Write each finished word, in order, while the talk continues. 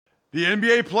The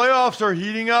NBA playoffs are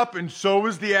heating up, and so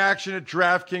is the action at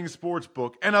DraftKings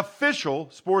Sportsbook, an official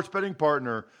sports betting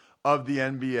partner of the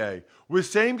NBA. With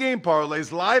same-game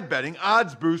parlays, live betting,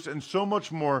 odds boosts, and so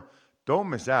much more, don't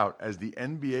miss out as the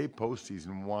NBA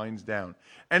postseason winds down.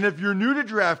 And if you're new to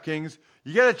DraftKings,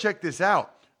 you got to check this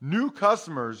out. New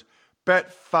customers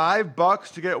bet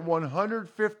 $5 to get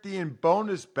 $150 in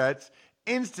bonus bets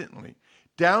instantly.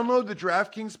 Download the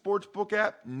DraftKings Sportsbook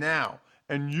app now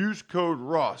and use code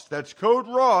ROSS. That's code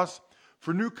ROSS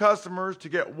for new customers to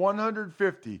get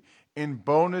 $150 in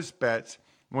bonus bets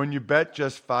when you bet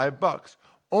just $5.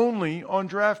 Only on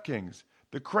DraftKings.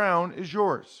 The crown is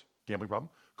yours. Gambling problem?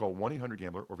 Call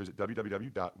 1-800-GAMBLER or visit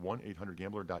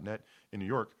www.1800gambler.net. In New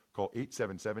York, call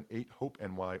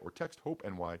 877-8-HOPE-NY or text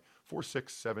HOPE-NY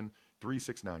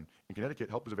 467-369. In Connecticut,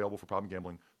 help is available for problem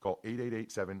gambling. Call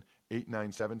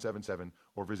 888-7-897-7777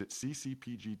 or visit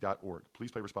ccpg.org. Please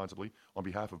play responsibly. On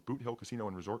behalf of Boot Hill Casino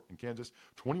and Resort in Kansas,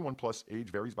 21 plus, age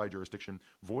varies by jurisdiction,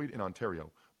 void in Ontario.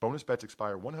 Bonus bets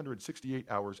expire 168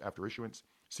 hours after issuance.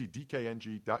 See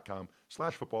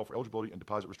dkng.com/football for eligibility and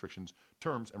deposit restrictions,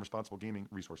 terms, and responsible gaming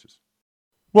resources.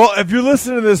 Well, if you're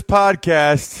listening to this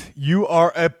podcast, you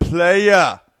are a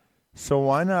player. So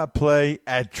why not play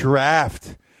at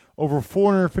Draft? Over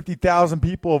 450,000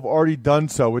 people have already done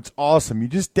so. It's awesome. You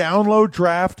just download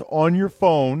Draft on your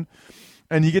phone,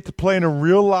 and you get to play in a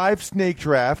real live snake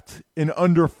draft in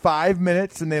under 5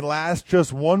 minutes, and they last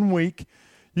just 1 week.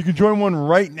 You can join one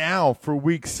right now for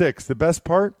week 6. The best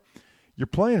part? You're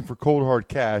playing for cold hard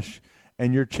cash,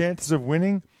 and your chances of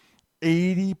winning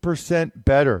 80%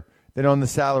 better than on the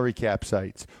salary cap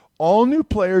sites. All new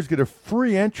players get a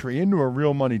free entry into a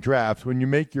real money draft when you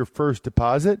make your first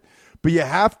deposit, but you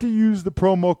have to use the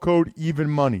promo code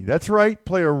EVENMONEY. That's right,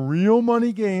 play a real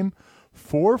money game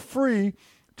for free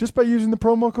just by using the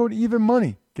promo code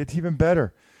EVENMONEY. Gets even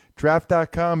better.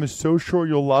 Draft.com is so sure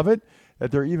you'll love it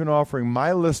that they're even offering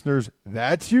my listeners,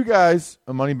 that's you guys,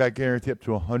 a money-back guarantee up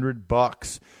to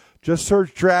 $100. Just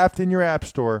search Draft in your app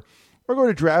store or go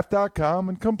to Draft.com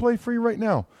and come play free right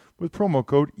now with promo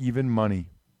code EVENMONEY.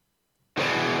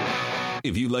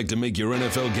 If you'd like to make your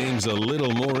NFL games a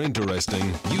little more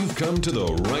interesting, you've come to the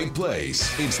right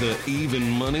place. It's the Even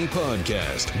Money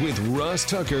Podcast with Ross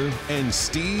Tucker and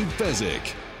Steve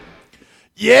Fezzik.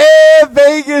 Yeah,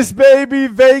 Vegas, baby.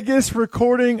 Vegas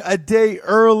recording a day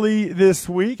early this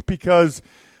week because,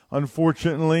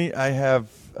 unfortunately, I have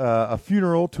a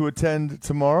funeral to attend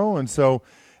tomorrow. And so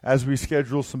as we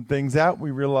schedule some things out, we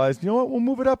realized, you know what, we'll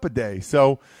move it up a day.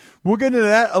 So we'll get into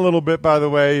that a little bit, by the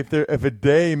way, if a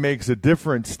day makes a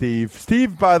difference, Steve.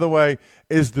 Steve, by the way,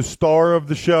 is the star of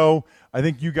the show. I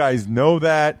think you guys know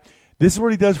that. This is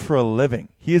what he does for a living.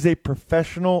 He is a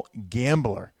professional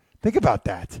gambler. Think about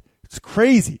that. It's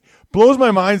crazy. Blows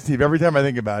my mind, Steve, every time I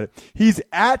think about it. He's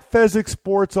at Fezzik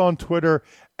Sports on Twitter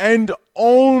and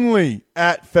only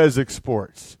at Fezzik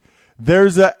Sports.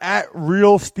 There's a at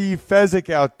Real Steve Fezzik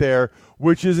out there,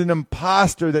 which is an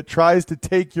imposter that tries to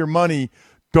take your money.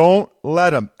 Don't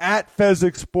let him. At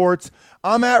Fezzik Sports.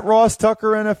 I'm at Ross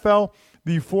Tucker NFL,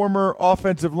 the former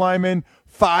offensive lineman,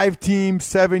 5 teams,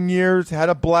 7 years, had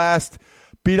a blast,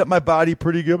 beat up my body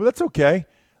pretty good, but that's okay.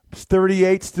 I'm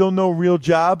 38, still no real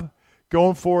job.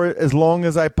 Going for it as long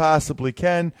as I possibly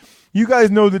can. You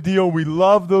guys know the deal. We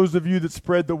love those of you that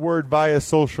spread the word via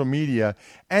social media.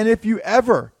 And if you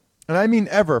ever, and I mean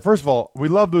ever, first of all, we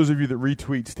love those of you that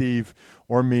retweet Steve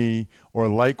or me or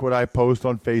like what I post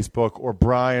on Facebook or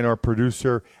Brian, our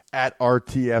producer, at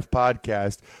RTF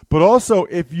Podcast. But also,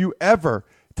 if you ever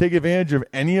take advantage of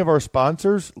any of our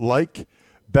sponsors, like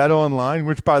BetOnline,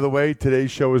 which, by the way, today's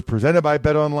show is presented by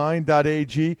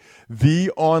BetOnline.ag,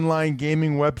 the online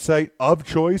gaming website of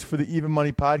choice for the Even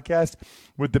Money Podcast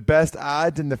with the best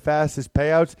odds and the fastest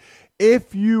payouts.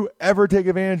 If you ever take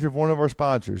advantage of one of our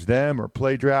sponsors, them or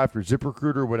PlayDraft or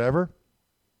ZipRecruiter or whatever,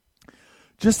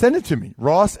 just send it to me,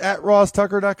 Ross at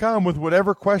RossTucker.com, with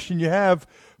whatever question you have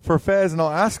for Fez, and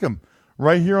I'll ask him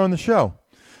right here on the show.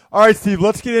 All right, Steve,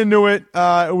 let's get into it.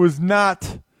 It was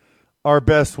not our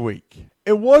best week.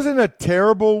 It wasn't a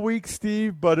terrible week,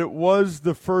 Steve, but it was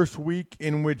the first week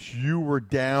in which you were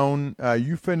down.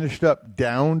 You finished up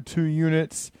down 2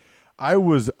 units. I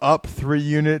was up 3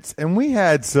 units, and we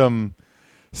had some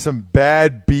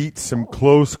bad beats, some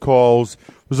close calls.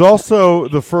 It was also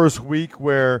the first week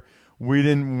where we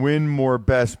didn't win more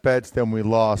best bets than we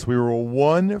lost. We were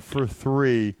 1 for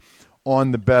 3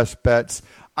 on the best bets.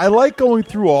 I like going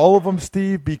through all of them,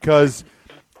 Steve, because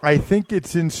I think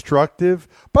it's instructive.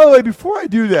 By the way, before I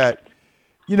do that,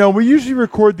 you know, we usually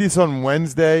record these on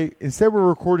Wednesday. Instead, we're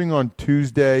recording on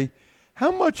Tuesday.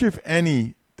 How much, if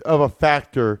any, of a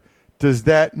factor does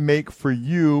that make for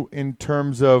you in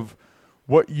terms of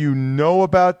what you know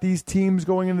about these teams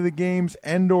going into the games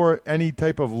and or any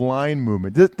type of line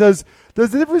movement? Does the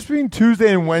difference between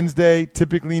Tuesday and Wednesday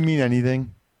typically mean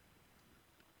anything?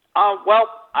 Well,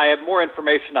 I have more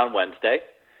information on Wednesday,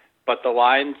 but the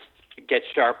lines get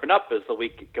sharpened up as the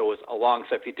week goes along.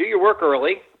 So if you do your work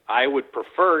early, I would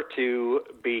prefer to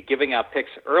be giving out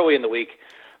picks early in the week.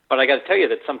 But I got to tell you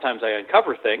that sometimes I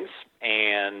uncover things,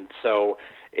 and so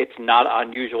it's not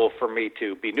unusual for me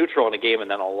to be neutral in a game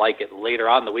and then I'll like it later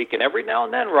on in the week. And every now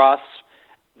and then, Ross,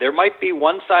 there might be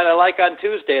one side I like on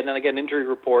Tuesday, and then I get an injury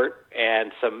report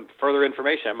and some further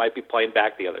information. I might be playing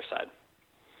back the other side.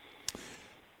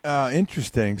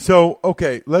 Interesting. So,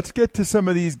 okay, let's get to some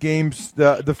of these games.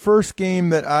 The first game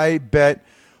that I bet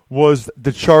was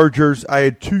the Chargers. I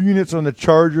had 2 units on the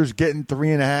Chargers, getting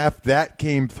 3.5. That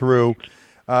came through.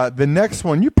 The next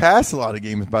one, you passed a lot of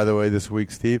games, by the way, this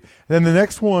week, Steve. And then the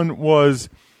next one was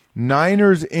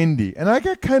Niners-Indy. And I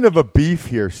got kind of a beef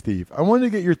here, Steve. I wanted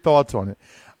to get your thoughts on it.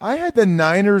 I had the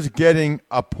Niners getting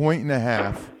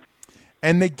 1.5,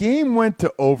 and the game went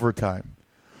to overtime.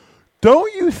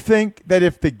 Don't you think that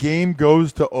if the game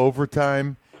goes to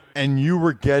overtime and you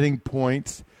were getting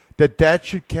points, that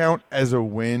should count as a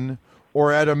win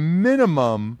or at a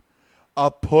minimum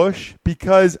a push?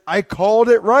 Because I called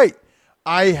it right.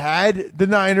 I had the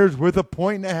Niners with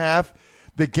 1.5.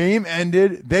 The game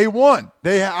ended. They won.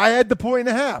 I had the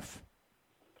 1.5.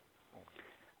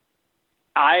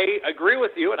 I agree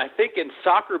with you, and I think in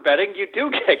soccer betting you do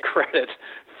get credit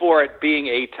for it being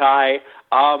a tie.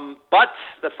 But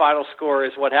the final score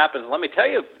is what happens. Let me tell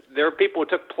you, there are people who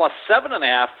took plus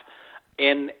 7.5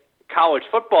 in college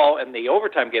football in the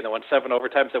overtime game. They won 7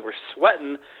 overtimes that were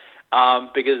sweating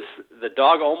because the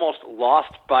dog almost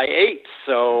lost by 8.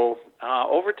 So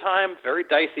overtime, very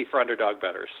dicey for underdog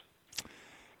bettors.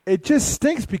 It just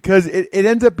stinks because it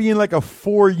ends up being like a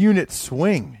 4-unit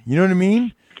swing. You know what I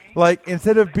mean? Like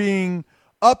instead of being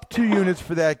up 2 units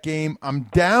for that game, I'm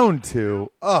down 2.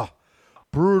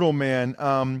 Brutal, man.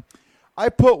 I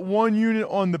put 1 unit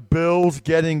on the Bills,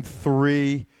 getting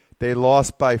 3. They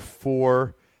lost by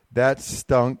 4. That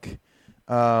stunk.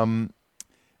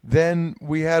 Then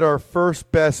we had our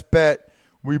first best bet.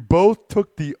 We both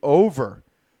took the over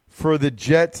for the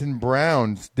Jets and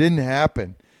Browns. Didn't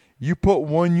happen. You put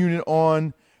 1 unit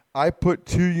on. I put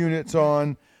 2 units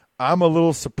on. I'm a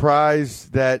little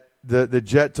surprised that the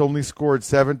Jets only scored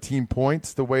 17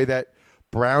 points the way that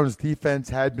Browns defense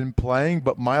had been playing,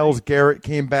 but Myles Garrett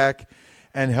came back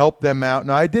and helped them out.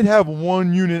 Now, I did have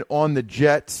 1 unit on the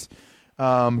Jets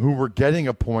who were getting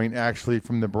a point, actually,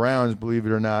 from the Browns, believe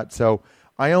it or not. So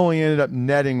I only ended up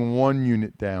netting 1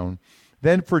 unit down.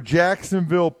 Then for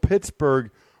Jacksonville-Pittsburgh,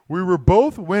 we were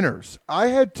both winners. I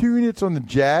had 2 units on the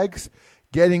Jags,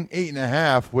 getting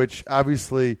 8.5, which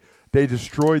obviously they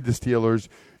destroyed the Steelers.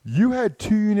 You had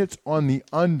 2 units on the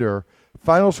under.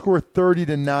 Final score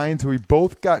 30-9, so we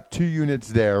both got 2 units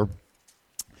there.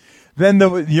 Then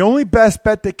the only best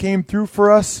bet that came through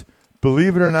for us,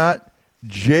 believe it or not,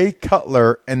 Jay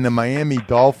Cutler and the Miami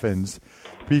Dolphins,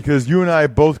 because you and I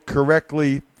both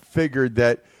correctly figured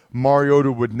that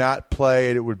Mariota would not play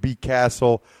and it would be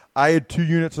Castle. I had 2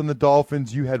 units on the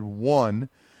Dolphins. You had 1,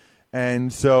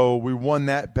 and so we won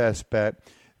that best bet.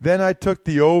 Then I took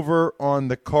the over on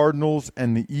the Cardinals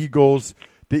and the Eagles.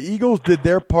 The Eagles did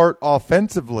their part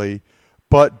offensively,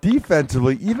 but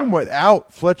defensively, even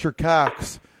without Fletcher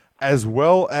Cox as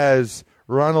well as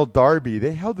Ronald Darby,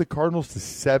 they held the Cardinals to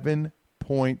 7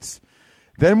 points.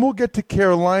 Then we'll get to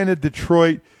Carolina,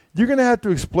 Detroit. You're going to have to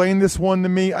explain this one to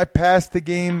me. I passed the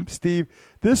game, Steve.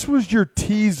 This was your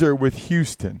teaser with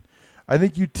Houston. I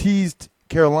think you teased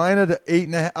Carolina to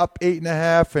 8.5, up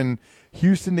 8.5, and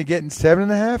Houston to getting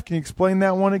 7.5. Can you explain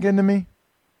that one again to me?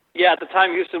 Yeah, at the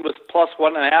time Houston was plus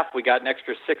 1.5. We got an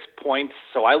extra 6 points.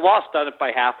 So I lost on it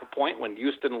by half a point when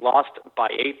Houston lost by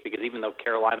 8, because even though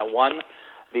Carolina won,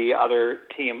 the other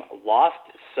team lost.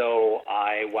 So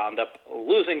I wound up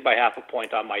losing by half a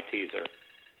point on my teaser.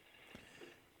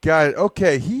 Got it.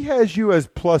 Okay, he has you as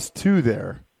plus 2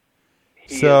 there.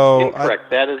 He is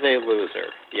incorrect. That is a loser,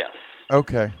 yes.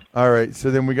 Okay, all right.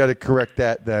 So then we got to correct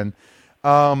that then.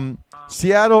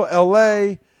 Seattle,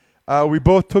 L.A., we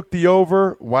both took the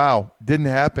over. Wow, didn't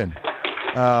happen.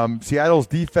 Seattle's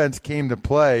defense came to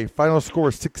play. Final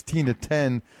score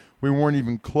 16-10. We weren't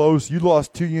even close. You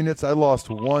lost 2 units. I lost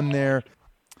 1 there.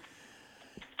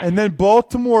 And then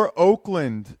Baltimore,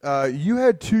 Oakland. You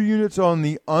had 2 units on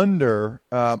the under.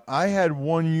 I had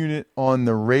 1 unit on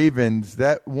the Ravens.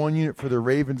 That 1 unit for the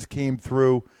Ravens came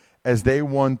through as they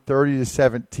won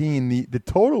 30-17. The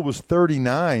total was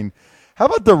 39. How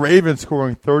about the Ravens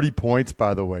scoring 30 points,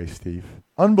 by the way, Steve?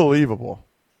 Unbelievable.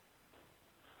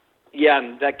 Yeah,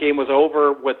 and that game was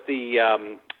over with the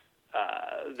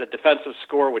defensive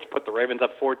score, which put the Ravens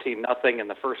up 14-0 in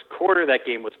the first quarter. That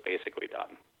game was basically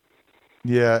done.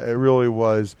 Yeah, it really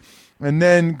was. And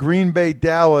then Green Bay,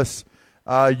 Dallas,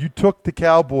 you took the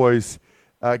Cowboys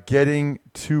getting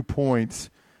 2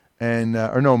 points, and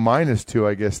 -2,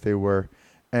 I guess they were,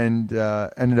 and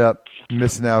ended up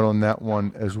missing out on that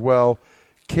one as well.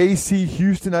 KC,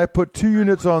 Houston, I put 2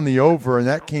 units on the over, and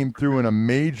that came through in a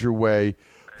major way,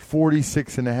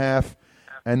 46.5.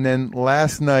 And then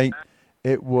last night,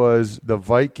 it was the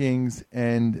Vikings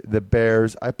and the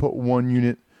Bears. I put 1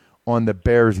 unit on the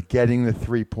Bears getting the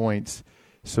 3 points,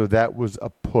 so that was a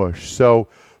push. So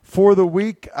for the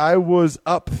week, I was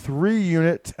up 3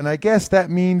 units, and I guess that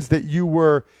means that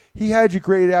he had you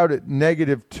graded out at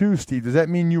 -2, Steve. Does that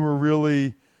mean you were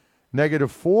really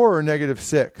 -4 or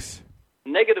 -6?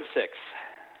 -6.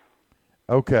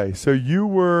 Okay, so you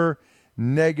were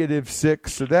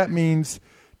 -6, so that means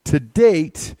to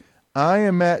date, I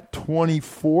am at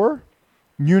 24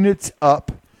 units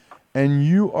up, and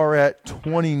you are at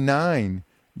 29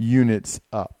 units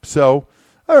up. So,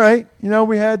 all right,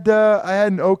 we had I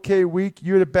had an okay week.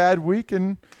 You had a bad week,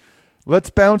 and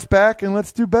let's bounce back and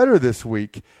let's do better this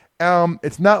week.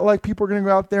 It's not like people are going to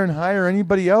go out there and hire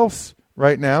anybody else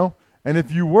right now. And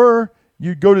if you were,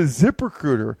 you'd go to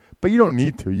ZipRecruiter, but you don't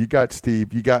need to. You got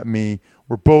Steve, you got me.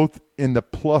 We're both in the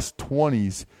plus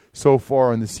 20s so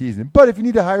far in the season. But if you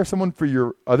need to hire someone for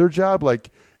your other job, like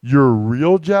your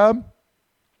real job,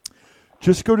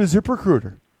 just go to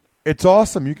ZipRecruiter. It's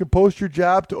awesome. You can post your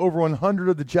job to over 100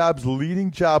 of the job's leading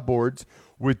job boards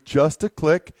with just a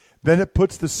click. Then it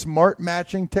puts the smart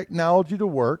matching technology to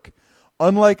work.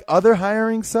 Unlike other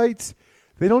hiring sites,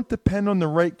 they don't depend on the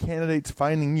right candidates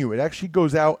finding you. It actually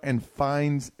goes out and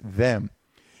finds them.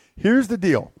 Here's the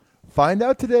deal. Find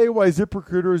out today why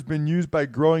ZipRecruiter has been used by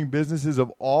growing businesses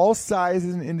of all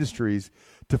sizes and industries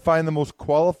to find the most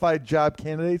qualified job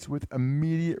candidates with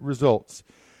immediate results.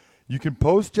 You can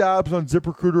post jobs on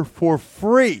ZipRecruiter for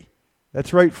free.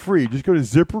 That's right, free. Just go to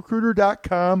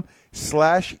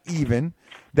ZipRecruiter.com/even.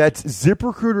 That's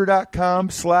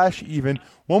ZipRecruiter.com/even.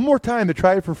 One more time to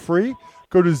try it for free.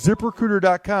 Go to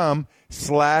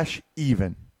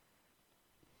ZipRecruiter.com/even.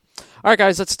 All right,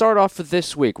 guys, let's start off with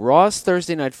this week. Ross,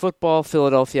 Thursday Night Football,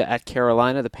 Philadelphia at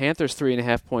Carolina. The Panthers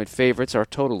 3.5-point favorites. Our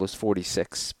total is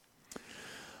 46.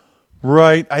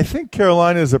 Right. I think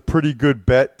Carolina is a pretty good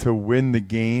bet to win the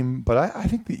game, but I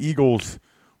think the Eagles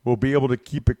will be able to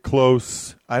keep it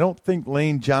close. I don't think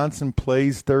Lane Johnson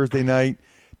plays Thursday night.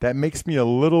 That makes me a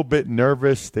little bit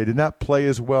nervous. They did not play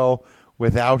as well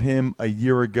without him a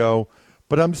year ago,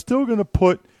 but I'm still going to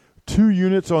put 2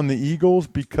 units on the Eagles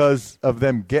because of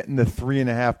them getting the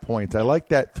 3.5 points. I like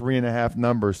that 3.5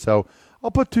 number, so I'll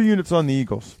put 2 units on the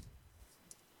Eagles.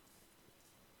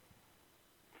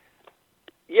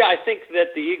 Yeah, I think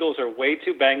that the Eagles are way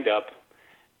too banged up,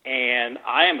 and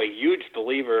I am a huge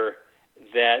believer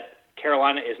that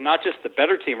Carolina is not just the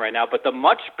better team right now, but the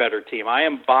much better team. I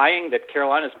am buying that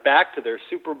Carolina's back to their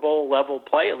Super Bowl level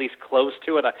play, at least close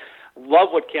to it. I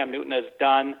love what Cam Newton has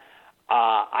done.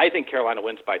 I think Carolina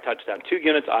wins by a touchdown. 2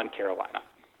 units on Carolina.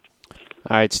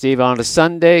 All right, Steve, on to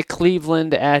Sunday.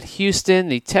 Cleveland at Houston.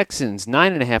 The Texans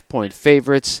 9.5-point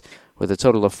favorites with a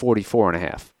total of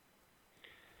 44.5.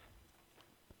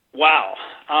 Wow.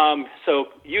 So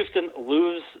Houston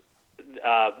lose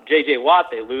J.J.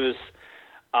 Watt. They lose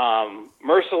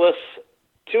Merciless,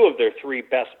 2 of their 3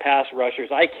 best pass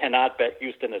rushers. I cannot bet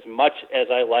Houston as much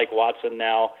as I like Watson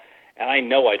now, and I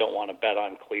know I don't want to bet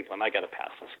on Cleveland. I got to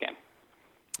pass this game.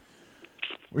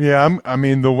 Yeah, I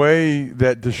mean, the way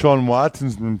that Deshaun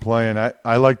Watson's been playing,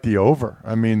 I like the over.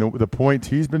 I mean, the points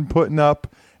he's been putting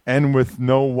up, and with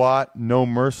no Watt, no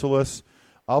Merciless,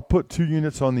 I'll put 2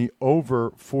 units on the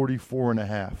over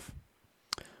 44.5.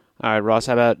 All right, Ross,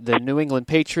 how about the New England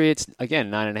Patriots?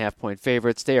 Again, 9.5-point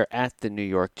favorites. They are at the New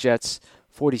York Jets,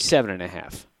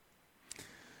 47.5.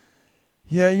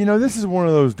 Yeah, this is one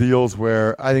of those deals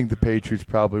where I think the Patriots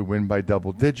probably win by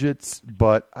double digits,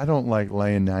 but I don't like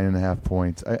laying 9.5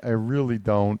 points. I really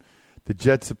don't. The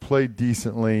Jets have played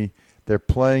decently. They're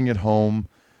playing at home.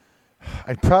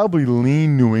 I'd probably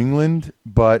lean New England,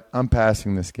 but I'm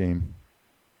passing this game.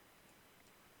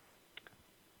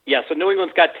 Yeah, so New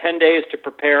England's got 10 days to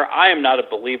prepare. I am not a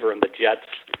believer in the Jets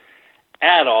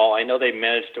at all. I know they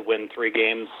managed to win 3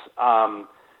 games.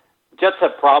 Jets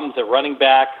have problems at running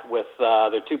back with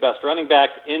their 2 best running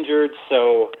backs injured,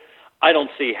 so I don't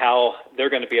see how they're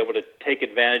going to be able to take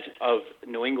advantage of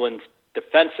New England's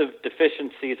defensive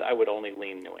deficiencies. I would only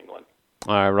lean New England.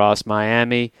 All right, Ross,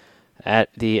 Miami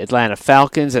at the Atlanta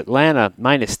Falcons. Atlanta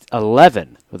minus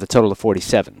 11 with a total of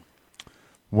 47.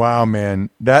 Wow, man.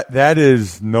 That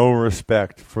is no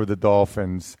respect for the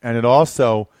Dolphins. And it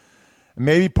also,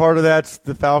 maybe part of that's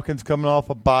the Falcons coming off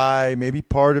a bye. Maybe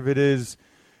part of it is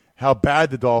how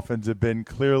bad the Dolphins have been,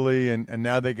 clearly. And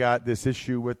now they got this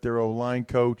issue with their O-line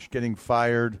coach getting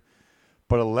fired.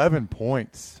 But 11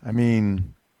 points. I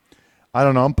mean, I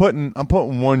don't know. I'm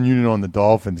putting one unit on the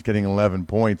Dolphins getting 11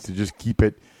 points to just keep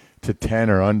it to 10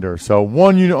 or under. So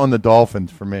 1 unit on the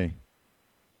Dolphins for me.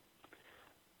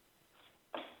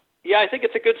 Yeah, I think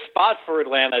it's a good spot for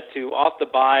Atlanta to off the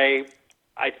bye.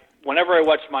 Whenever I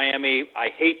watch Miami, I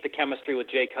hate the chemistry with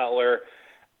Jay Cutler.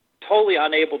 Totally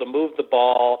unable to move the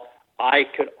ball. I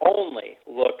could only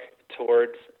look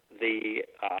towards the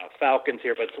Falcons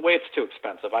here, but the way it's too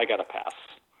expensive, I got to pass.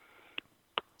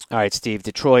 All right, Steve.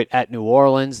 Detroit at New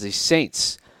Orleans. The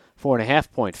Saints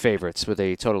 4.5-point favorites with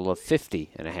a total of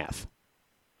 50.5.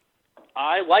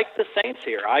 I like the Saints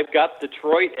here. I've got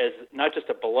Detroit as not just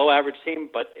a below-average team,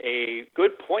 but a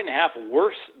good 1.5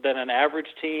 worse than an average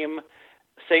team.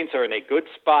 Saints are in a good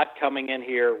spot coming in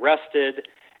here, rested,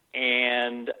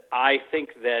 and I think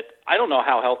that I don't know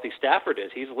how healthy Stafford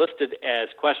is. He's listed as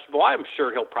questionable. I'm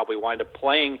sure he'll probably wind up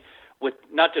playing with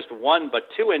not just one but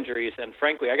two injuries, and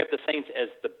frankly, I got the Saints as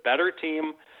the better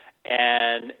team,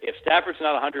 and if Stafford's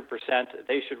not 100%,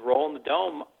 they should roll in the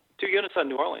Dome. 2 units on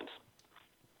New Orleans.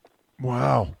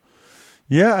 Wow.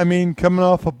 Yeah, I mean, coming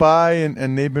off a bye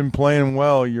and they've been playing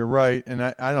well, you're right. And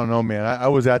I don't know, man. I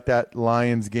was at that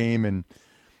Lions game, and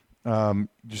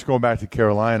just going back to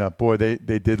Carolina, boy, they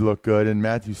did look good. And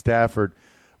Matthew Stafford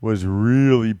was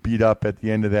really beat up at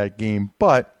the end of that game.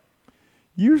 But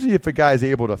usually if a guy's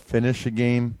able to finish a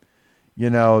game,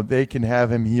 they can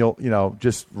have him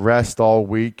just rest all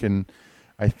week, and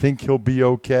I think he'll be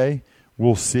okay.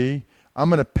 We'll see. I'm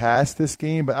going to pass this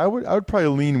game, but I would probably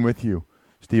lean with you,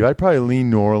 Steve. I'd probably lean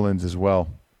New Orleans as well.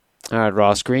 All right,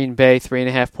 Ross. Green Bay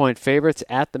 3.5-point favorites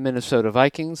at the Minnesota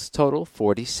Vikings. Total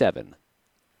 47.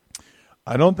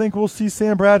 I don't think we'll see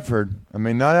Sam Bradford. I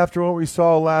mean, not after what we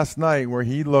saw last night, where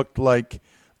he looked like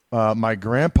my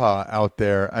grandpa out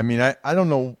there. I mean, I don't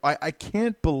know. I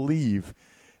can't believe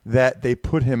that they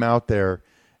put him out there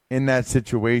in that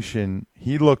situation.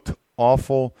 He looked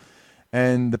awful.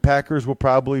 And the Packers will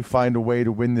probably find a way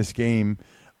to win this game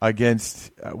against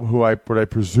what I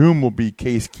presume will be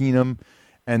Case Keenum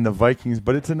and the Vikings.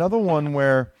 But it's another one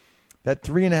where that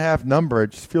 3.5 number, it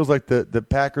just feels like the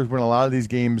Packers win a lot of these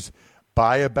games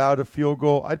by about a field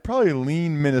goal. I'd probably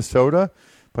lean Minnesota,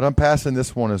 but I'm passing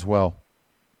this one as well.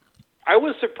 I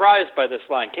was surprised by this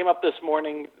line. Came up this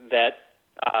morning that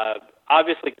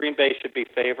obviously Green Bay should be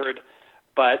favored,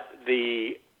 but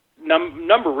the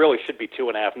number really should be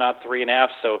 2.5, not 3.5.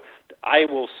 So I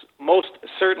will most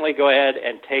certainly go ahead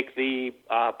and take the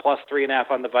plus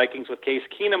 3.5 on the Vikings with Case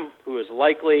Keenum, who is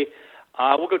likely.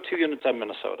 We'll go 2 units on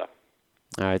Minnesota.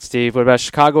 All right, Steve. What about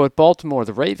Chicago at Baltimore?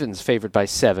 The Ravens favored by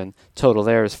 7. Total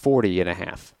there is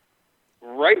 40.5.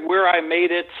 Right where I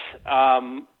made it.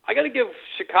 I got to give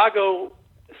Chicago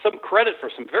some credit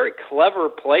for some very clever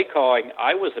play calling.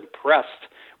 I was impressed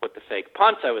with the fake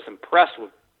punts. I was impressed with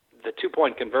the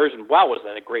 2-point conversion. Wow, was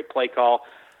that a great play call.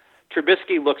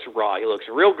 Trubisky looks raw. He looks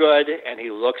real good, and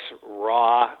he looks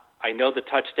raw. I know the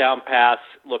touchdown pass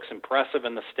looks impressive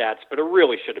in the stats, but it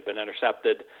really should have been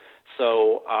intercepted.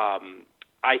 So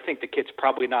I think the kid's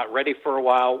probably not ready for a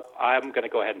while. I'm going to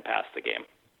go ahead and pass the game.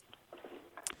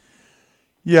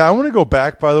 Yeah, I want to go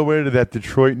back, by the way, to that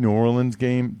Detroit-New Orleans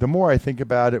game. The more I think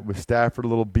about it, with Stafford a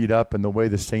little beat up and the way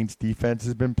the Saints' defense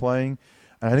has been playing,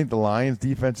 and I think the Lions'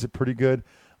 defense is pretty good,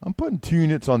 I'm putting 2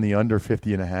 units on the under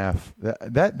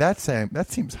 50.5. That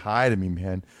seems high to me,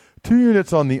 man. 2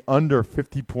 units on the under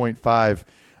 50.5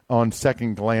 on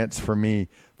second glance for me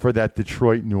for that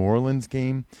Detroit-New Orleans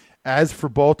game. As for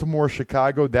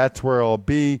Baltimore-Chicago, that's where I'll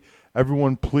be.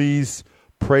 Everyone, please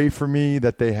pray for me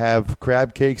that they have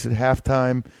crab cakes at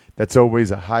halftime. That's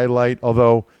always a highlight.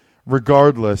 Although,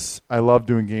 regardless, I love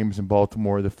doing games in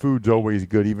Baltimore. The food's always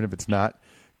good, even if it's not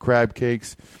crab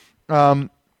cakes.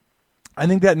 I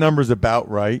think that number's about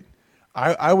right.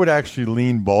 I would actually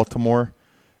lean Baltimore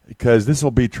because this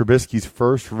will be Trubisky's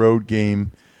first road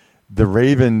game. The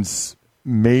Ravens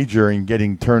major in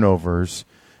getting turnovers,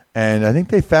 and I think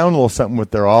they found a little something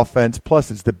with their offense. Plus,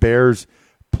 it's the Bears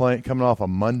coming off a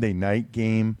Monday night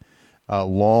game.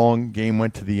 Long game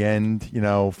went to the end,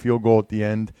 field goal at the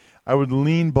end. I would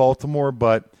lean Baltimore,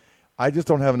 but I just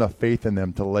don't have enough faith in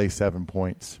them to lay 7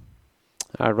 points.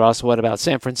 All right, Ross, what about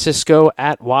San Francisco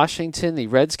at Washington? The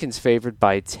Redskins favored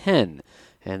by 10,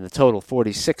 and the total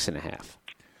 46.5.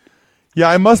 Yeah,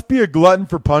 I must be a glutton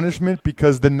for punishment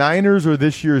because the Niners are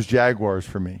this year's Jaguars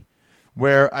for me,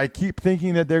 where I keep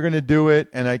thinking that they're going to do it,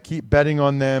 and I keep betting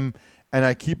on them, and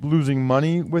I keep losing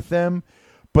money with them.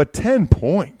 But 10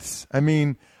 points. I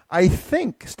mean, I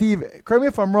think, Steve, correct me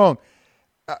if I'm wrong,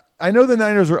 I know the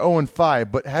Niners are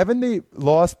 0-5, but haven't they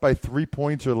lost by 3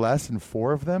 points or less in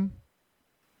 4 of them?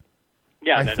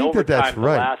 Yeah, I and think that's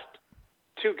right. The last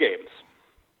 2 games.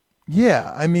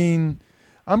 Yeah, I mean,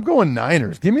 I'm going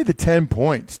Niners. Give me the 10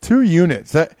 points. 2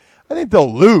 units. I think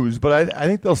they'll lose, but I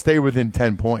think they'll stay within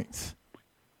 10 points.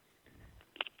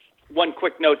 One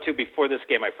quick note, too, before this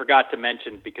game, I forgot to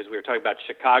mention, because we were talking about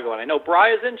Chicago, and I know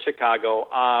Bri is in Chicago.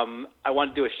 I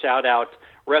want to do a shout-out,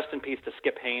 rest in peace to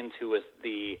Skip Haynes, who was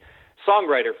the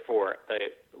songwriter for the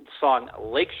song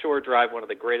Lakeshore Drive, one of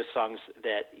the greatest songs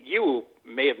that you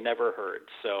may have never heard.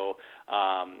 So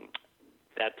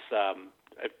that's I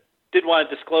did want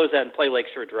to disclose that and play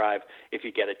Lakeshore Drive if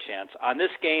you get a chance. On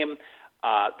this game,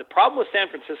 the problem with San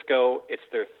Francisco, it's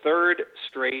their 3rd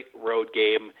straight road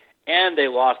game, and they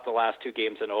lost the last 2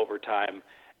 games in overtime,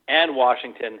 and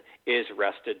Washington is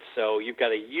rested. So you've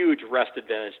got a huge rest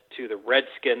advantage to the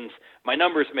Redskins. My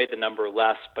numbers made the number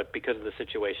less, but because of the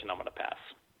situation, I'm going to pass.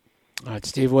 All right,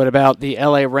 Steve, what about the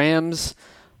LA Rams?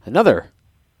 Another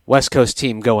West Coast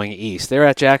team going east. They're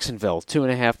at Jacksonville,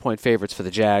 2.5-point favorites for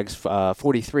the Jags.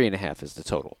 43.5 is the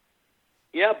total.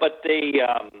 Yeah, but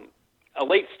a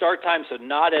late start time, so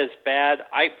not as bad.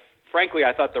 Frankly,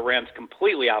 I thought the Rams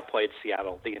completely outplayed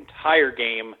Seattle the entire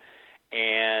game,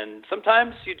 and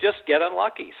sometimes you just get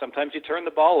unlucky. Sometimes you turn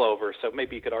the ball over, so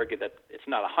maybe you could argue that it's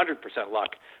not 100%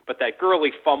 luck, but that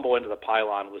Gurley fumble into the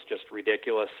pylon was just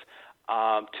ridiculous.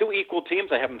 2 equal teams.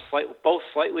 I have them both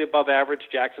slightly above average.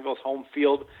 Jacksonville's home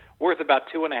field worth about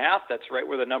 2.5. That's right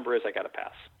where the number is. I got to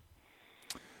pass.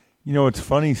 You know, it's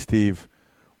funny, Steve.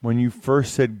 When you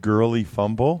first said Gurley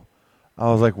fumble,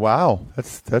 I was like, "Wow,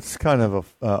 that's kind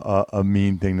of a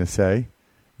mean thing to say."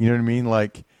 You know what I mean?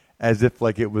 Like as if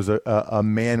like it was a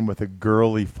man with a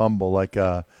Gurley fumble, like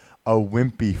a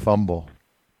wimpy fumble.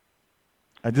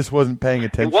 I just wasn't paying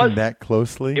attention that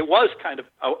closely. It was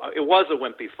it was a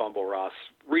wimpy fumble, Ross.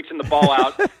 Reaching the ball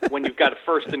out when you've got a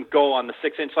 1st and goal on the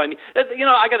 6-inch line. You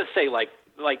know, I got to say, like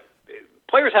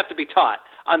players have to be taught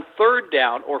on 3rd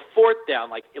down or 4th down,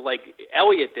 like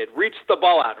Elliott did. Reach the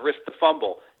ball out and risk the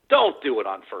fumble. Don't do it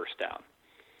on 1st down.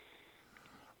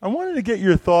 I wanted to get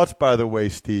your thoughts, by the way,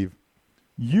 Steve.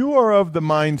 You are of the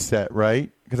mindset,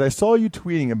 right? Because I saw you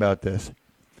tweeting about this,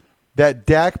 that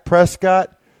Dak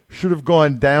Prescott should have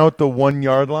gone down at the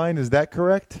 1-yard line. Is that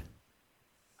correct?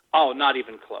 Oh, not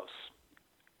even close.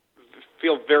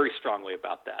 Feel very strongly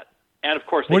about that. And, of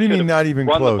course, what do you mean not even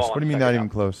close? What do you mean not even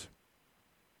close?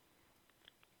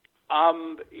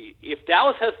 If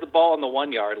Dallas has the ball on the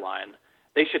 1-yard line,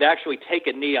 they should actually take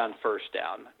a knee on 1st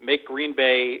down. Make Green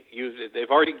Bay use it.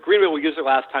 Green Bay will use it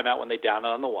last time out when they down it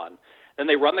on the 1. Then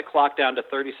they run the clock down to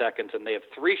 30 seconds, and they have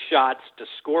 3 shots to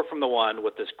score from the 1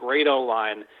 with this great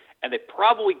O-line, and they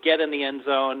probably get in the end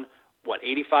zone,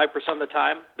 85% of the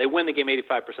time? They win the game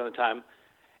 85% of the time.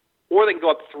 Or they can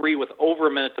go up 3 with over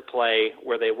a minute to play,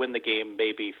 where they win the game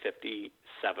maybe 57%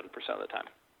 of the time.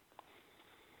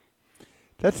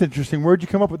 That's interesting. Where'd you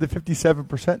come up with the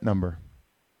 57% number?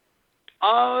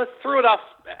 Threw it out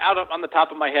on the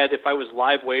top of my head. If I was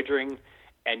live wagering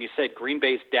and you said Green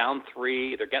Bay's down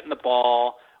 3, they're getting the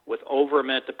ball with over a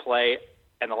minute to play,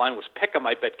 and the line was pick 'em,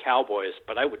 I'd bet Cowboys,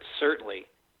 but I would certainly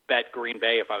bet Green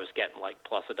Bay if I was getting like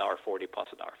plus $1.40, plus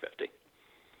 $1.50.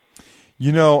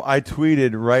 You know, I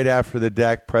tweeted right after the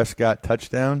Dak Prescott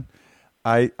touchdown,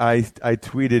 I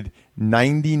tweeted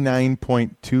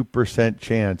 99.2%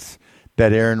 chance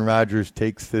that Aaron Rodgers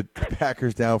takes the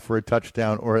Packers down for a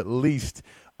touchdown or at least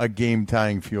a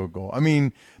game-tying field goal. I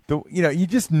mean, you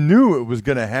just knew it was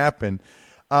going to happen.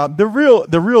 The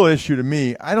real issue to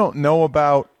me, I don't know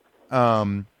about.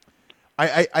 I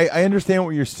understand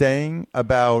what you're saying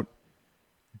about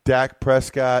Dak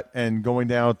Prescott and going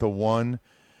down at the 1.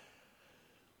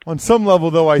 On some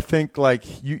level, though, I think like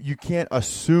you can't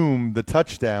assume the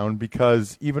touchdown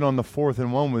because even on the 4th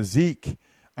and 1 with Zeke,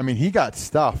 I mean, he got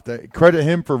stuffed. Credit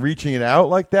him for reaching it out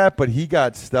like that, but he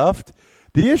got stuffed.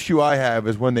 The issue I have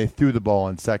is when they threw the ball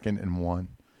on 2nd and 1.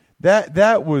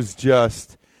 That was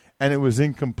just, and it was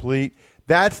incomplete.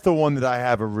 That's the one that I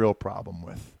have a real problem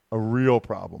with.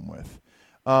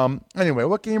 Anyway,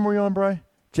 what game were you on, Bri?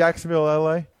 Jacksonville,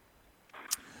 L.A.?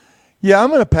 Yeah, I'm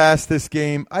going to pass this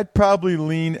game. I'd probably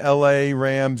lean L.A.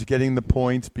 Rams getting the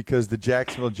points because the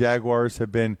Jacksonville Jaguars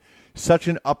have been such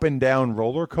an up-and-down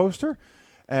roller coaster.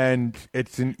 And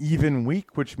it's an even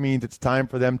week, which means it's time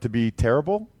for them to be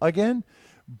terrible again.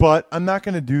 but I'm not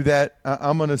going to do that.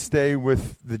 I'm going to stay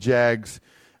with the Jags,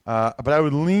 but I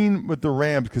would lean with the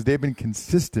Rams because they've been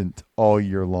consistent all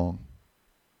year long.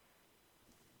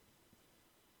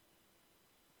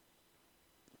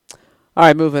 All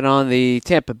right, moving on. The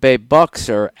Tampa Bay Bucks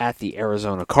are at the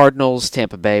Arizona Cardinals.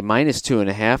 Tampa Bay minus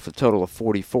 2.5, a total of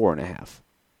 44.5.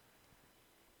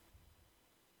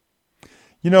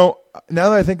 You know, now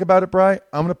that I think about it, Bri, I'm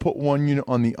going to put 1 unit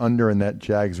on the under in that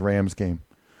Jags-Rams game.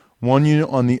 1 unit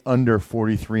on the under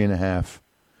 43.5.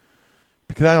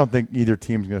 Because I don't think either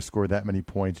team's going to score that many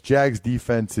points. Jags'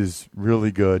 defense is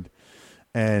really good.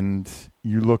 And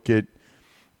you look at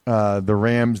the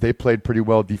Rams, they played pretty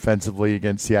well defensively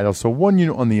against Seattle. So 1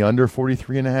 unit on the under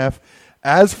 43.5.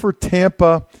 As for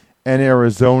Tampa and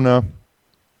Arizona,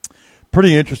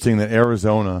 pretty interesting that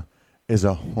Arizona is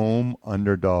a home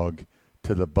underdog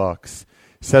to the Bucks.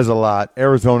 Says a lot.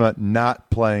 Arizona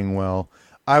not playing well.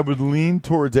 I would lean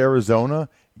towards Arizona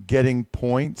getting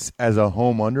points as a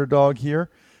home underdog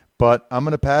here, but I'm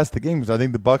going to pass the game because I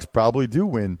think the Bucks probably do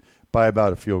win by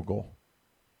about a field goal.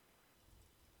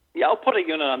 Yeah, I'll put a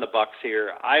unit on the Bucks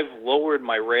here. I've lowered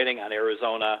my rating on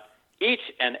Arizona each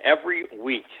and every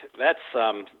week. That's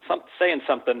saying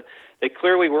something. They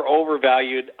clearly were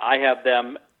overvalued. I have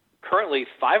them currently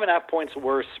 5.5 points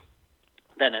worse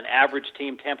than an average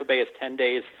team. Tampa Bay has 10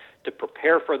 days to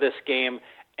prepare for this game,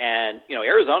 and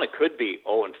Arizona could be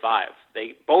 0-5.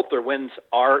 Both their wins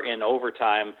are in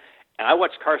overtime, and I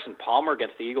watched Carson Palmer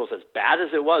against the Eagles. As bad as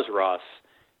it was, Ross,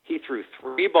 he threw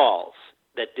 3 balls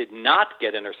that did not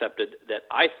get intercepted that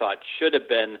I thought should have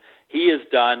been. He is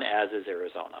done, as is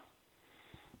Arizona.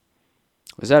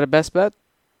 Was that a best bet?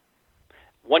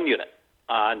 1 unit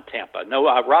on Tampa. No,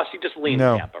 Ross, you just leaned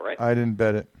Tampa, right? I didn't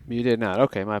bet it. You did not.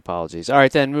 Okay, my apologies. All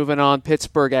right, then, moving on.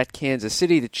 Pittsburgh at Kansas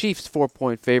City. The Chiefs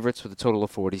 4-point favorites with a total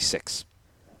of 46.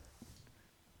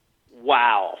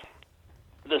 Wow.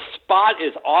 The spot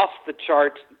is off the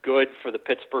charts good for the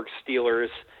Pittsburgh Steelers.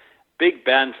 Big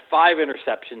Ben, 5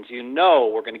 interceptions.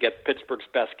 We're going to get Pittsburgh's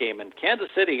best game. And Kansas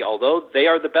City, although they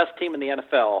are the best team in the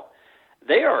NFL,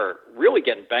 they are really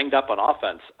getting banged up on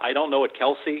offense. I don't know what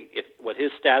what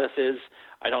his status is.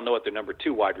 I don't know what their number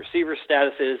 2 wide receiver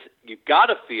status is. You got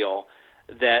to feel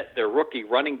that their rookie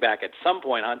running back at some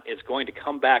point is going to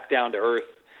come back down to earth.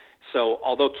 So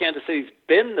although Kansas City's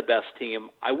been the best team,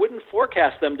 I wouldn't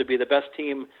forecast them to be the best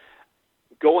team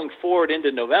going forward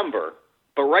into November.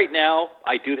 But right now,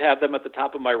 I do have them at the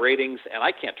top of my ratings, and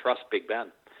I can't trust Big Ben.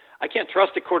 I can't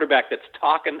trust a quarterback that's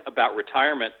talking about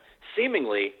retirement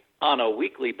seemingly on a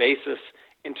weekly basis,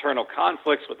 internal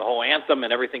conflicts with the whole anthem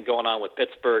and everything going on with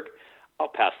Pittsburgh. I'll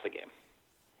pass the game.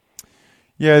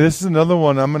 Yeah, this is another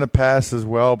one I'm going to pass as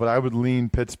well, but I would lean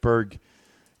Pittsburgh.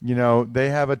 They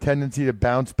have a tendency to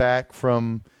bounce back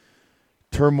from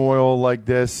turmoil like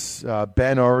this.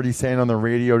 Ben already saying on the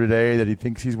radio today that he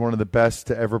thinks he's one of the best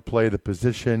to ever play the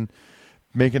position,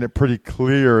 making it pretty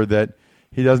clear that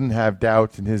he doesn't have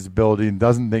doubts in his ability and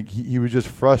doesn't think he was just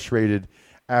frustrated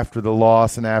after the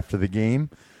loss and after the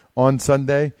game on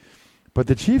Sunday. But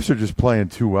the Chiefs are just playing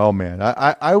too well, man.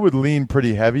 I would lean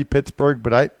pretty heavy Pittsburgh,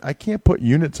 but I can't put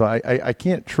units on. I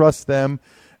can't trust them,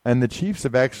 and the Chiefs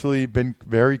have actually been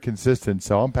very consistent,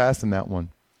 so I'm passing that one.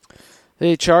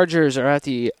 The Chargers are at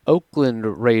the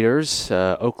Oakland Raiders.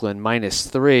 Oakland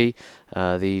 -3.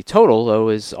 The total, though,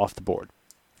 is off the board.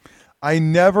 I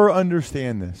never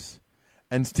understand this.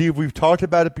 And, Steve, we've talked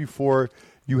about it before.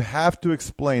 You have to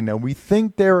explain. Now, we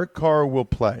think Derek Carr will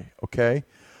play, okay?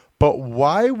 But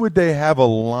why would they have a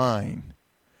line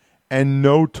and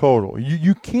no total?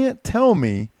 You can't tell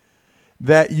me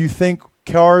that you think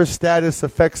Carr's status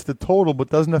affects the total but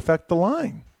doesn't affect the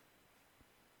line.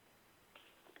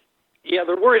 Yeah,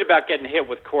 they're worried about getting hit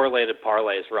with correlated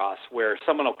parlays, Ross, where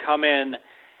someone will come in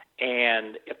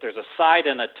and if there's a side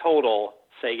and a total,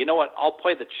 say, you know what, I'll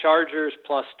play the Chargers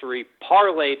 +3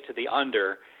 parlay to the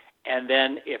under. And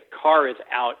then if Carr is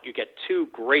out, you get 2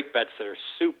 great bets that are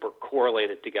super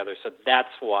correlated together. So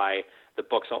that's why the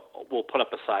books will put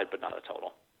up a side but not a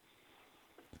total.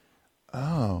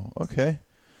 Oh, okay.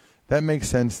 That makes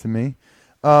sense to me.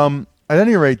 At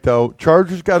any rate, though,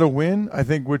 Chargers got a win, I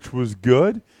think, which was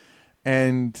good.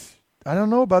 And I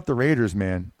don't know about the Raiders,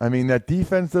 man. I mean, that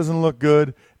defense doesn't look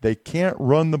good. They can't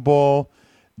run the ball.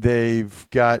 They've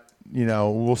got,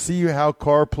 we'll see how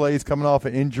Carr plays coming off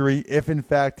an injury, if in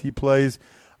fact he plays.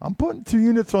 I'm putting 2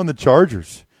 units on the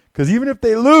Chargers because even if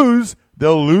they lose,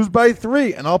 they'll lose by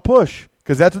 3, and I'll push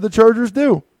because that's what the Chargers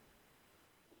do.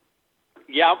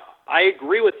 Yeah, I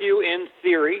agree with you in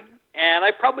theory, and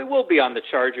I probably will be on the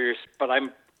Chargers, but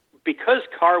because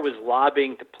Carr was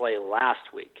lobbying to play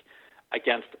last week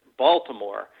against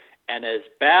Baltimore, And as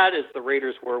bad as the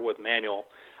Raiders were with Manuel,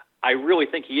 I really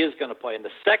think he is going to play. And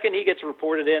the second he gets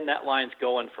reported in, that line's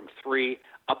going from 3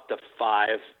 up to 5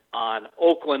 on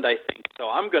Oakland, I think. So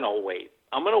I'm going to wait.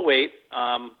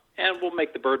 And we'll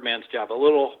make the Birdman's job a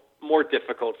little more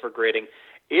difficult for grading.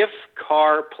 If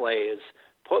Carr plays,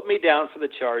 put me down for the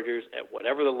Chargers at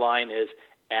whatever the line is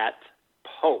at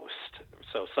post.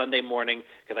 So Sunday morning,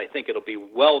 because I think it'll be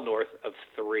well north of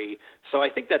 3. So I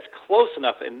think that's close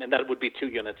enough, and that would be 2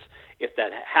 units if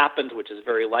that happens, which is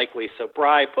very likely. So,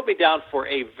 Bri, put me down for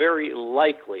a very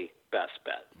likely best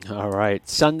bet. All right.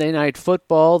 Sunday Night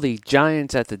Football, the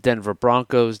Giants at the Denver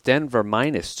Broncos. Denver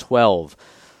minus 12.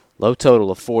 Low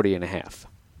total of 40.5.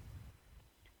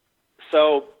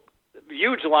 So,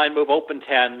 huge line move, open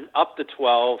 10, up to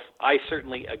 12. I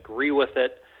certainly agree with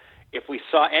it. If we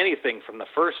saw anything from the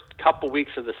first couple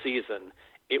weeks of the season,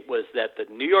 it was that the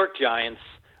New York Giants,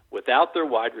 without their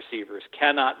wide receivers,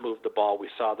 cannot move the ball. We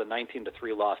saw the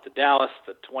 19-3 loss to Dallas,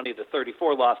 the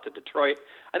 20-34 loss to Detroit.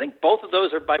 I think both of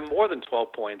those are by more than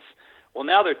 12 points. Well,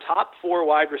 now their top 4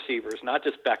 wide receivers, not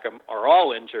just Beckham, are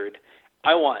all injured.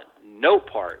 I want no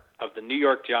part of the New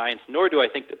York Giants, nor do I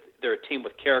think that they're a team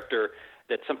with character,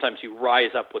 that sometimes you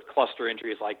rise up with cluster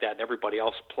injuries like that and everybody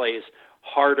else plays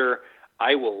harder.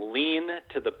 I will lean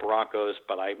to the Broncos,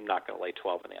 but I'm not going to lay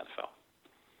 12 in the NFL.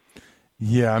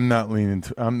 Yeah, I'm not leaning.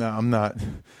 I'm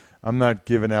not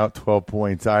giving out 12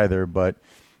 points either. But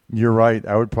you're right.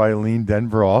 I would probably lean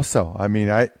Denver also. I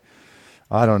mean, I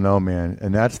don't know, man.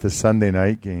 And that's the Sunday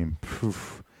night game.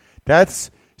 Poof. That's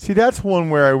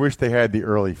one where I wish they had the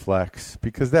early flex,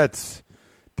 because that's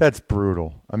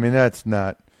brutal. I mean, it's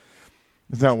not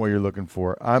what you're looking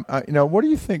for. What do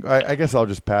you think? I guess I'll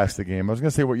just pass the game. I was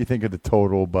going to say what you think of the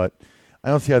total, but I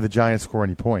don't see how the Giants score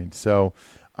any points. So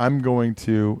I'm going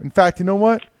to. In fact, you know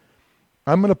what?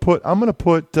 I'm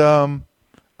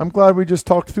glad we just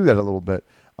talked through that a little bit.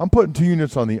 I'm putting 2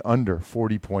 units on the under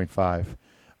 40.5.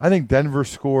 I think Denver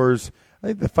scores. I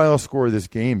think the final score of this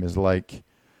game is like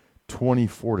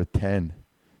 24-10.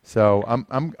 So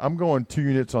I'm going 2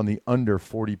 units on the under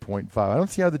 40.5. I don't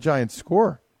see how the Giants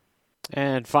score.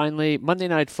 And finally, Monday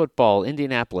Night Football,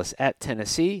 Indianapolis at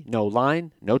Tennessee. No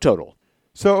line, no total.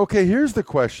 So, okay, here's the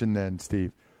question then,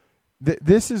 Steve.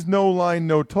 This is no line,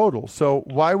 no total. So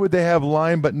why would they have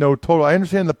line but no total? I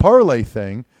understand the parlay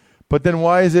thing, but then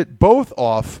why is it both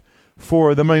off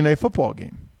for the Monday Night Football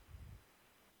game?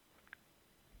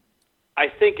 I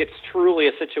think it's truly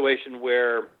a situation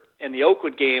where in the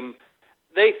Oakwood game,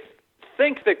 they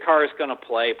think that Carr is going to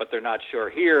play, but they're not sure.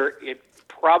 Here, it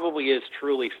probably is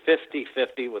truly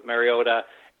 50-50 with Mariota,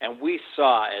 and we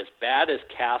saw, as bad as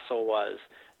Castle was,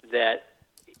 that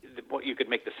you could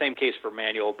make the same case for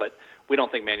Manuel, but we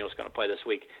don't think Manuel's going to play this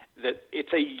week, that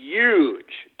it's a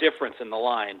huge difference in the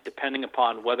line depending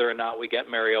upon whether or not we get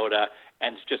Mariota,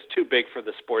 and it's just too big for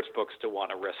the sports books to want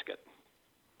to risk it.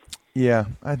 Yeah,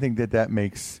 I think that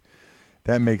makes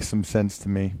some sense to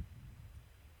me.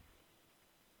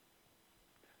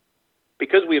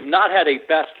 Because we have not had a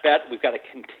best bet, we've got a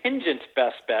contingent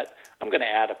best bet. I'm going to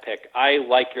add a pick. I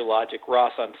like your logic,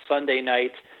 Ross, on Sunday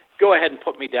night. Go ahead and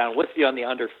put me down with you on the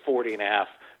under 40.5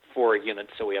 for a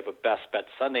unit, so we have a best bet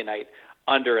Sunday night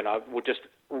under, and we'll just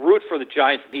root for the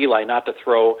Giants and Eli not to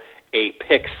throw a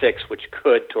pick 6, which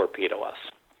could torpedo us.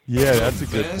 Yeah, that's a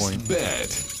good point. Bet.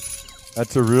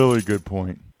 That's a really good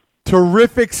point.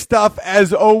 Terrific stuff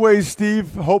as always,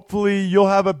 Steve. Hopefully you'll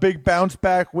have a big bounce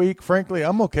back week. Frankly,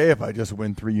 I'm okay if I just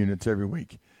win 3 units every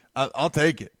week. I'll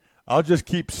take it. I'll just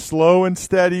keep slow and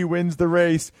steady, wins the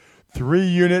race. 3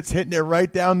 units, hitting it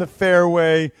right down the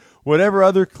fairway, whatever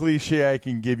other cliche I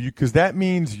can give you, because that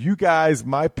means you guys,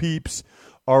 my peeps,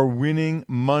 are winning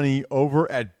money over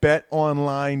at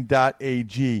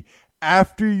betonline.ag.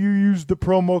 After you use the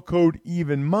promo code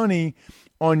EVENMONEY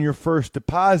on your first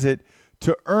deposit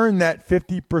to earn that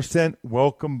 50%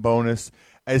 welcome bonus.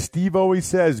 As Steve always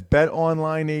says,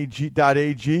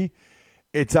 betonline.ag,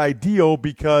 it's ideal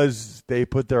because they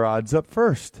put their odds up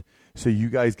first. So you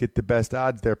guys get the best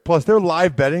odds there. Plus, their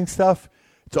live betting stuff,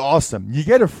 it's awesome. You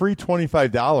get a free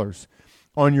 $25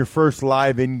 on your first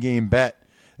live in-game bet.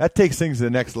 That takes things to the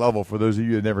next level. For those of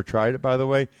you that never tried it, by the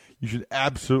way, you should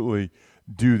absolutely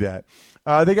do that.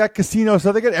 They got casino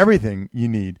stuff. They got everything you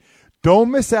need. Don't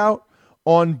miss out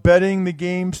on betting the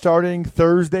game starting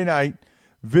Thursday night.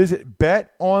 Visit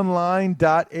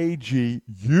betonline.ag.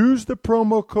 Use the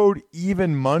promo code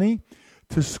EVENMONEY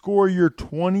to score your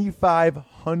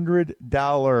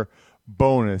 $2,500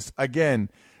 bonus. Again,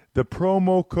 the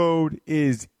promo code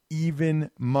is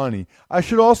EVENMONEY. I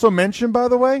should also mention, by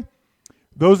the way,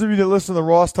 those of you that listen to the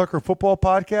Ross Tucker Football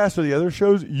Podcast or the other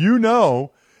shows, you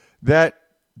know that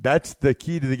That's the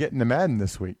key to getting the Madden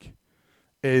this week,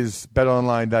 is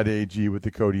betonline.ag with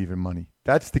the code even money.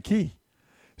 That's the key.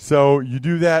 So you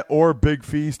do that, or Big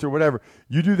Feast or whatever.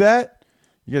 You do that,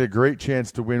 you get a great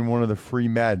chance to win one of the free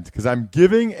Maddens, because I'm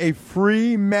giving a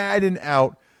free Madden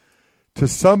out to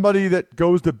somebody that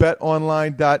goes to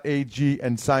betonline.ag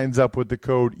and signs up with the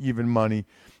code even money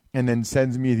and then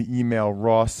sends me the email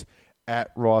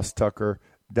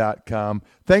ross@rosstucker.com.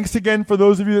 Thanks again for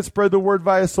those of you that spread the word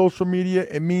via social media.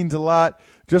 It means a lot.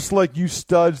 Just like you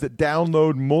studs that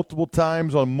download multiple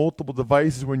times on multiple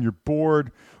devices when you're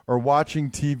bored or watching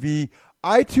TV.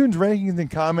 iTunes rankings and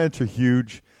comments are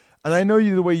huge. And I know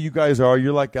you the way you guys are.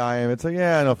 You're like I am. It's like,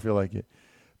 I don't feel like it.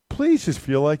 Please just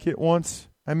feel like it once.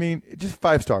 I mean, just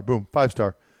 5-star. Boom.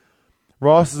 5-star.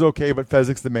 Ross is okay, but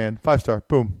Fezzik's the man. 5-star.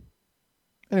 Boom.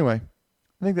 Anyway,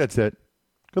 I think that's it.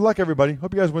 Good luck, everybody.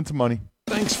 Hope you guys win some money.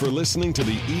 Thanks for listening to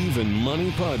the Even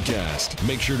Money Podcast.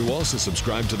 Make sure to also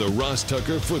subscribe to the Ross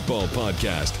Tucker Football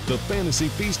Podcast, the Fantasy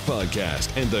Feast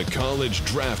Podcast, and the College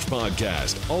Draft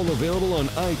Podcast. All available on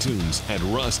iTunes at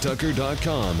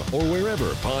rosstucker.com or wherever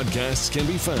podcasts can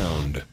be found.